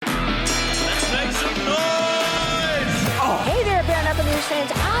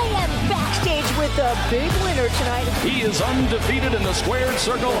fans, I am backstage with the big winner tonight. He is undefeated in the squared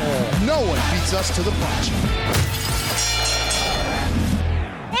circle. No one beats us to the punch.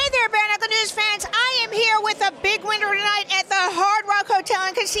 Hey there, Bare Knuckle News fans. I am here with a big winner tonight at the Hard Rock Hotel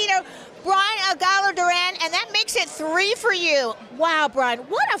and Casino, Bryan Gallo Duran, and that makes it 3 for you. Wow, Bryan,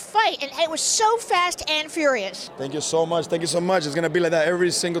 what a fight, and it was so fast and furious. Thank you so much. Thank you so much. It's going to be like that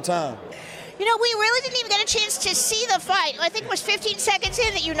every single time. You know, we really didn't even get a chance to see the fight. I think it was 15 seconds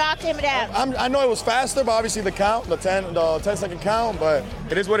in that you knocked him down. I know it was faster, but obviously the count, the 10-second count, but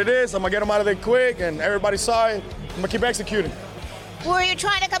it is what it is. I'm going to get him out of there quick, and everybody saw it. I'm going to keep executing. Were you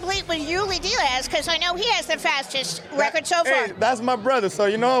trying to complete what Yuli Diaz? Because I know he has the fastest record so far. Hey, that's my brother, so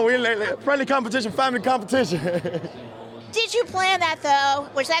you know, we're friendly competition, family competition. Did you plan that, though?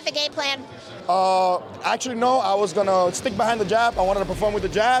 Was that the game plan? Actually, no. I was going to stick behind the jab. I wanted to perform with the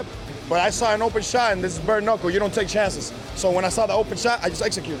jab, but I saw an open shot, and this is bare knuckle. You don't take chances. So when I saw the open shot, I just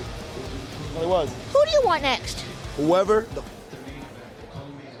executed. That's what it was. Who do you want next? Whoever the...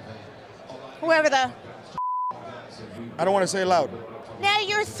 I don't want to say it loud. Now,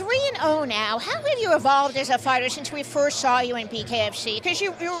 you're 3-0 now. How have you evolved as a fighter since we first saw you in BKFC? Because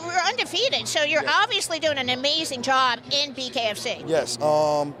you're undefeated, so you're obviously doing an amazing job in BKFC. Yes.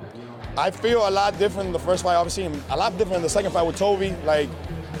 I feel a lot different in the first fight, obviously, and a lot different in the second fight with Toby. Like,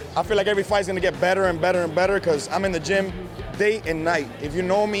 I feel like every fight's going to get better and better and better because I'm in the gym day and night. If you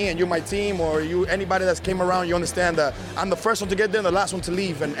know me and you're my team or anybody that's came around, you understand that I'm the first one to get there and the last one to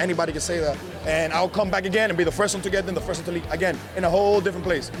leave, and anybody can say that. And I'll come back again and be the first one to get there and the first one to leave again in a whole different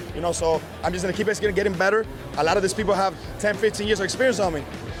place. You know, so I'm just going to keep getting better. A lot of these people have 10, 15 years of experience on me.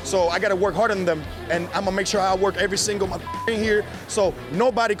 So I got to work harder than them, and I'm going to make sure I work every single thing here so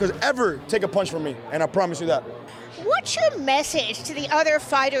nobody could ever take a punch from me, and I promise you that. What's your message to the other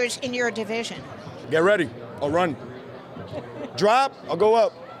fighters in your division? Get ready or run. Drop or go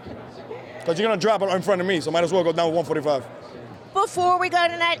up. Because you're going to drop in front of me, so might as well go down 145. Before we go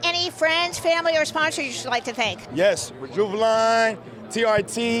tonight, any friends, family, or sponsors you'd like to thank? Yes, Rejuveline,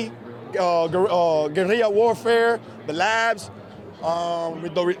 TRT, Guerrilla Warfare, the Labs,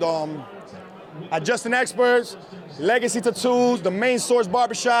 Adjusting Experts, Legacy Tattoos, the Main Source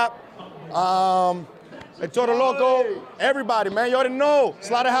Barbershop, El Toro Loco, everybody, man. You already know.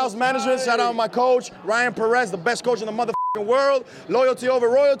 Slaughterhouse Management, shout out my coach, Ryan Perez, the best coach in the motherfucking world. Loyalty over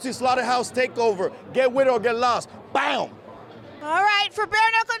royalty, Slaughterhouse Takeover. Get with it or get lost. Bam! All right, for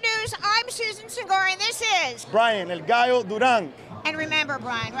Bare Knuckle News, I'm Susan Singori, and this is Bryan, El Gallo Duran. And remember,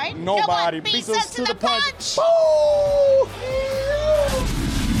 Bryan, right? Nobody no one beats us to the punch. Boo!